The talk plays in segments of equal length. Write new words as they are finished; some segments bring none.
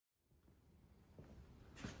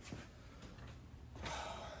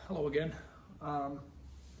Hello again.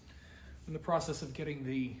 In the process of getting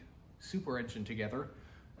the super engine together,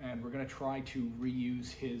 and we're going to try to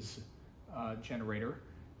reuse his generator.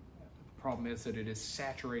 The problem is that it is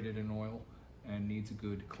saturated in oil and needs a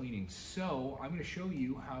good cleaning. So I'm going to show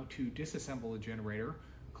you how to disassemble a generator,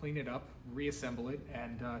 clean it up, reassemble it,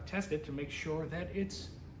 and test it to make sure that it's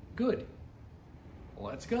good.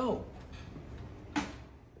 Let's go.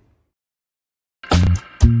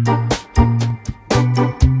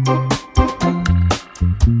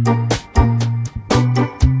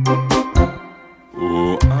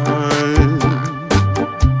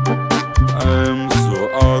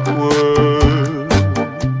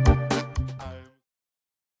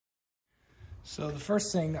 So the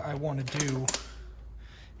first thing I want to do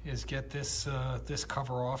is get this this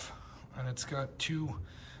cover off, and it's got two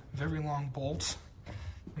very long bolts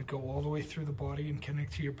that go all the way through the body and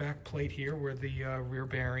connect to your back plate here where the rear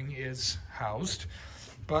bearing is housed.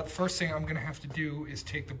 But first thing I'm going to have to do is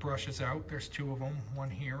take the brushes out. There's two of them, one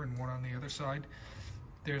here and one on the other side.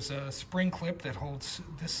 There's a spring clip that holds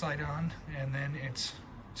this side on, and then it's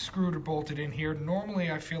screwed or bolted in here. Normally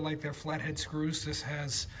I feel like they're flathead screws. This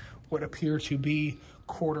has what appear to be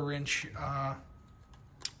quarter inch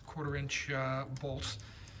bolts.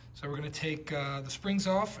 So we're going to take the springs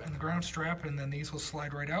off and the ground strap, and then these will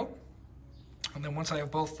slide right out. And then once I have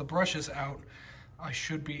both the brushes out, I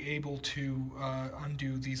should be able to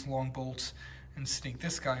undo these long bolts and sneak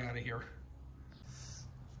this guy out of here.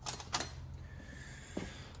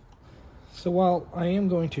 So while I am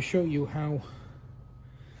going to show you how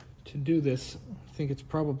to do this, I think it's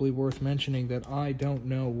probably worth mentioning that I don't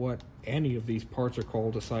know what any of these parts are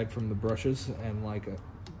called aside from the brushes and like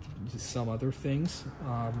some other things.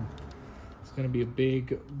 It's going to be a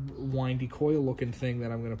big windy coil looking thing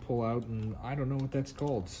that I'm going to pull out, and I don't know what that's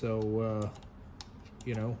called, so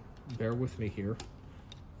you know, bear with me here.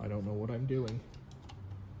 I don't know what I'm doing.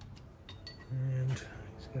 And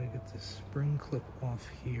just going to get this spring clip off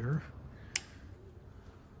here.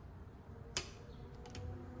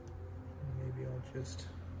 Maybe I'll just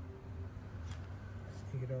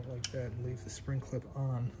take it out like that and leave the spring clip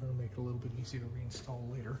on. That'll make it a little bit easier to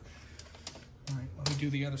reinstall later. All right, let me do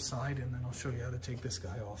the other side, and then I'll show you how to take this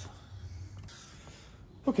guy off.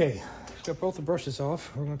 Okay, got both the brushes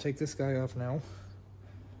off. We're going to take this guy off now.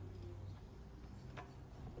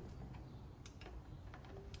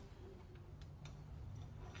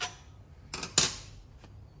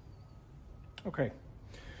 Okay,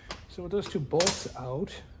 so with those two bolts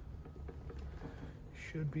out,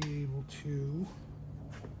 should be able to,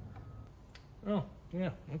 oh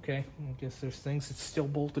yeah, okay, I guess there's things it's still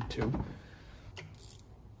bolted to. And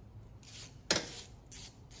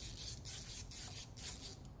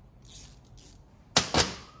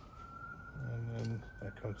then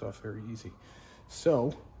that comes off very easy.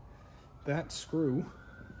 So that screw,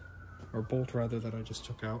 or bolt rather, that I just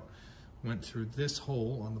took out, went through this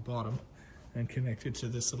hole on the bottom and connected to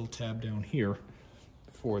this little tab down here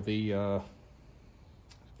for the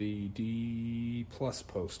D plus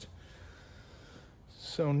post.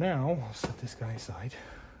 So now, I'll set this guy aside,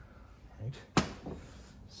 right?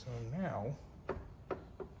 So now,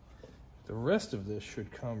 the rest of this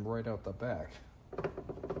should come right out the back.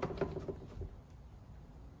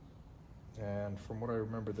 And from what I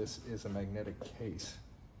remember, this is a magnetic case.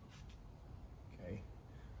 Okay,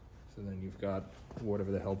 so then you've got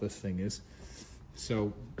whatever the hell this thing is.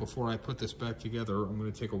 So before I put this back together, I'm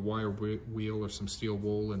going to take a wire wheel or some steel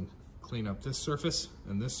wool and clean up this surface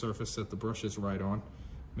and this surface that the brush is right on.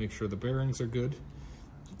 Make sure the bearings are good.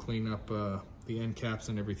 Clean up the end caps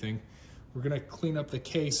and everything. We're going to clean up the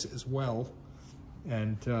case as well,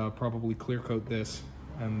 and probably clear coat this,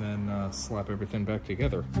 and then slap everything back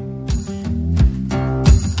together.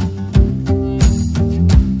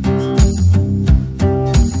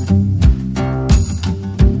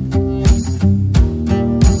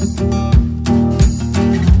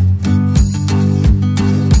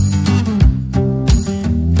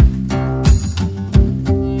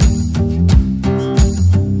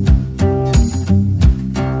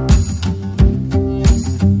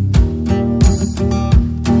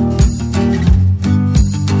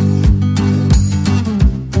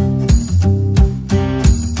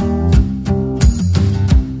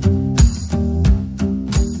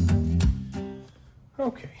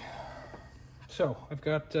 Okay, so I've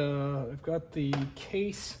got the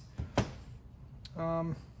case,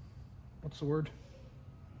 what's the word?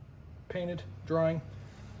 Painted, drying.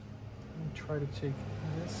 Let me try to take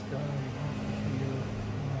this guy off of here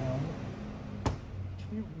now.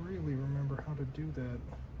 Can't really remember how to do that.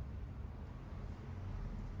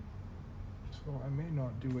 So I may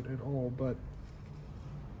not do it at all, but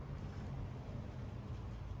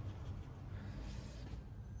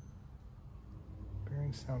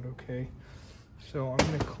things sound okay. So I'm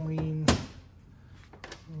gonna clean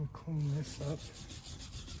this up.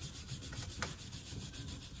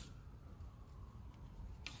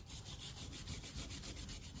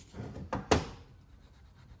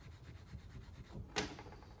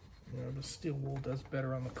 The steel wool does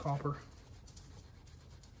better on the copper.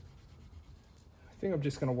 I think I'm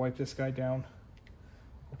just going to wipe this guy down.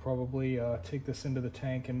 I'll probably take this into the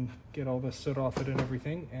tank and get all this soot off it and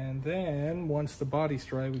everything. And then once the body's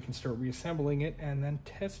dry, we can start reassembling it and then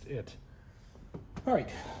test it. All right,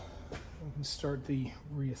 we can start the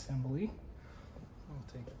reassembly.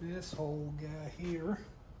 I'll take this whole guy here.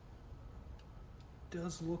 It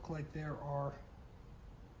does look like there are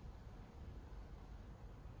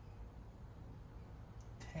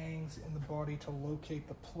tangs in the body to locate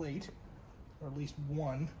the plate, or at least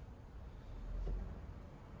one.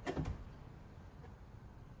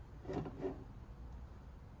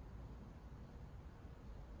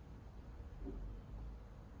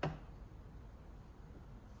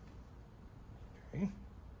 Okay.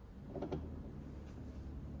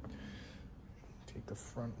 Take the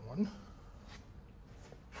front one.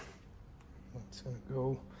 That's going to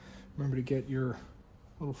go. Remember to get your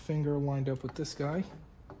little finger lined up with this guy.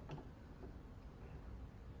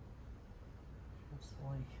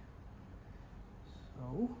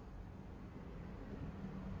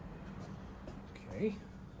 Okay,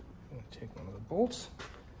 I'm going to take one of the bolts,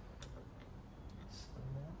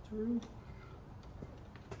 slide that through.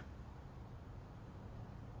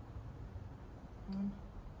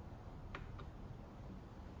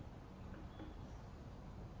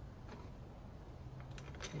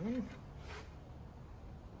 Okay.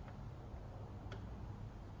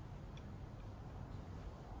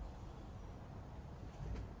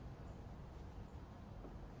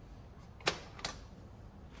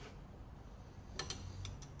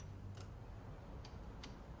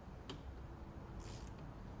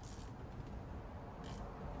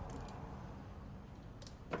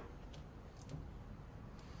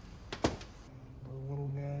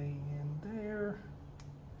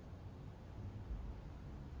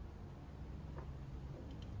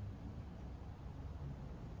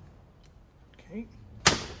 Okay,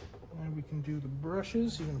 now we can do the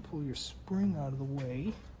brushes. You're going to pull your spring out of the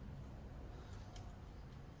way,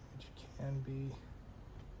 which can be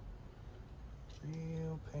a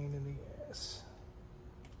real pain in the ass.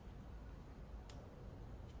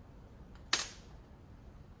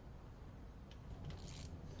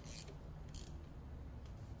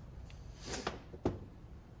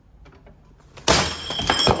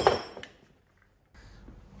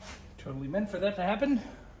 Totally meant for that to happen.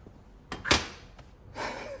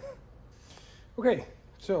 Okay,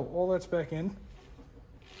 so all that's back in.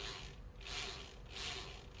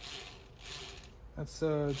 That's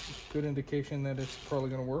a good indication that it's probably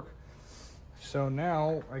going to work. So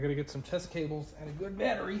now I got to get some test cables and a good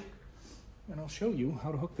battery, and I'll show you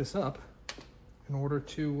how to hook this up in order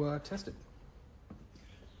to test it.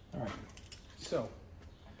 All right, so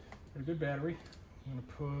got a good battery. I'm going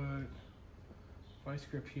to put vice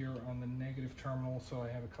grip here on the negative terminal so I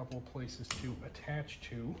have a couple of places to attach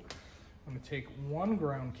to. I'm going to take one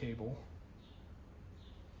ground cable,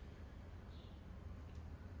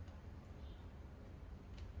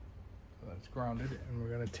 so that's grounded, and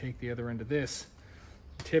we're going to take the other end of this.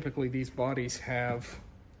 Typically these bodies have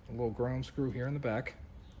a little ground screw here in the back.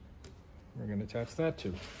 We're going to attach that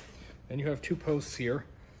to. Then you have two posts here,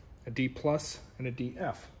 a D plus and a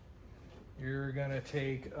DF. You're going to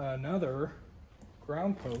take another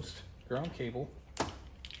ground post, ground cable,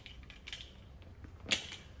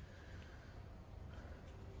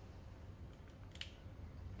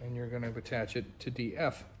 and you're going to attach it to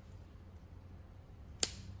DF,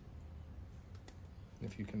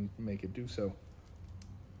 if you can make it do so.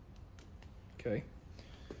 Okay.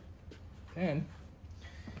 And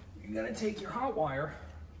you're going to take your hot wire,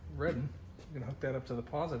 redden, you're going to hook that up to the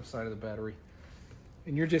positive side of the battery,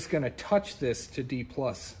 and you're just going to touch this to D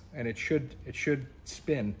plus, and it should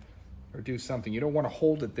spin or do something. You don't want to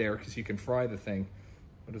hold it there because you can fry the thing,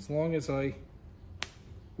 but as long as I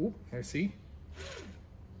see.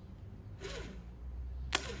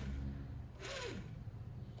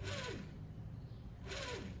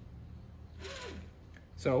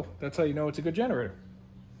 So that's how you know it's a good generator.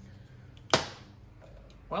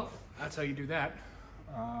 Well, that's how you do that.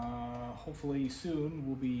 Hopefully soon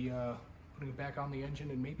we'll be putting it back on the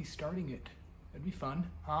engine and maybe starting it. That'd be fun,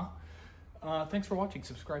 huh? Thanks for watching.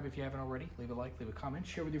 Subscribe if you haven't already. Leave a like, leave a comment,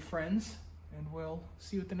 share with your friends, and we'll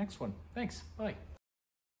see you at the next one. Thanks. Bye.